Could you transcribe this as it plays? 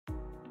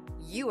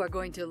You are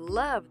going to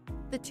love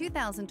the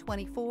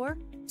 2024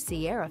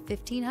 Sierra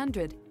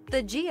 1500.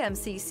 The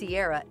GMC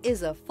Sierra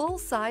is a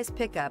full-size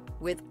pickup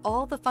with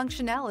all the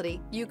functionality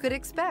you could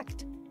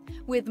expect.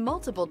 With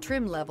multiple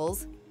trim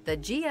levels, the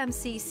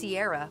GMC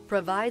Sierra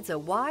provides a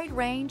wide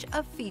range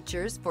of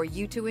features for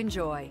you to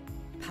enjoy.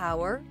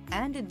 Power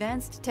and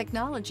advanced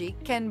technology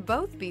can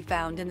both be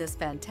found in this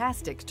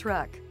fantastic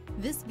truck.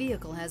 This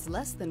vehicle has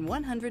less than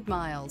 100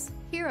 miles.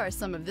 Here are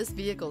some of this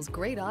vehicle's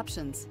great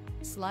options: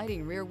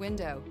 sliding rear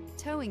window,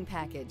 towing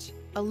package,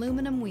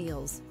 aluminum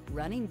wheels,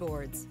 running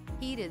boards,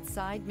 heated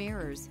side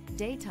mirrors,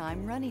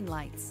 daytime running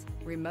lights,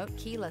 remote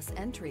keyless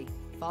entry,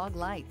 fog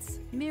lights,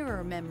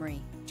 mirror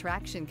memory,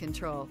 traction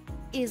control.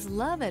 Is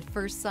love at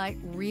first sight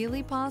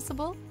really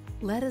possible?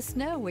 Let us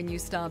know when you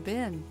stop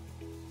in.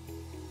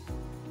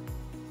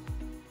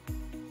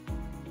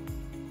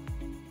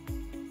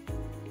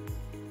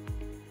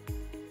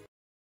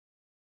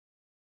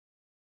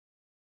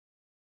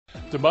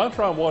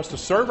 DeMontrond wants to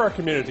serve our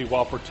community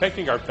while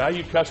protecting our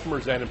valued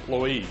customers and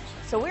employees.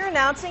 So we're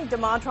announcing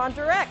DeMontrond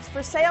Direct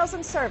for sales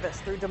and service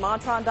through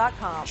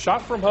DeMontrond.com.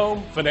 Shop from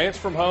home, finance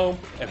from home,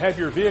 and have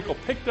your vehicle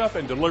picked up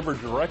and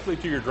delivered directly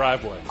to your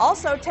driveway.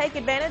 Also, take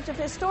advantage of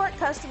historic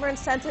customer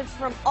incentives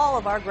from all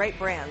of our great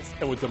brands.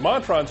 And with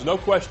DeMontrond's no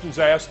questions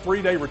asked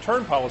 3-day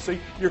return policy,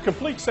 your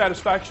complete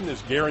satisfaction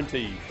is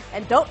guaranteed.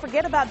 And don't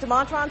forget about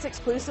DeMontrond's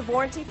exclusive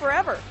warranty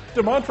forever.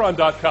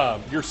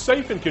 DeMontrond.com, your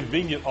safe and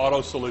convenient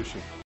auto solution.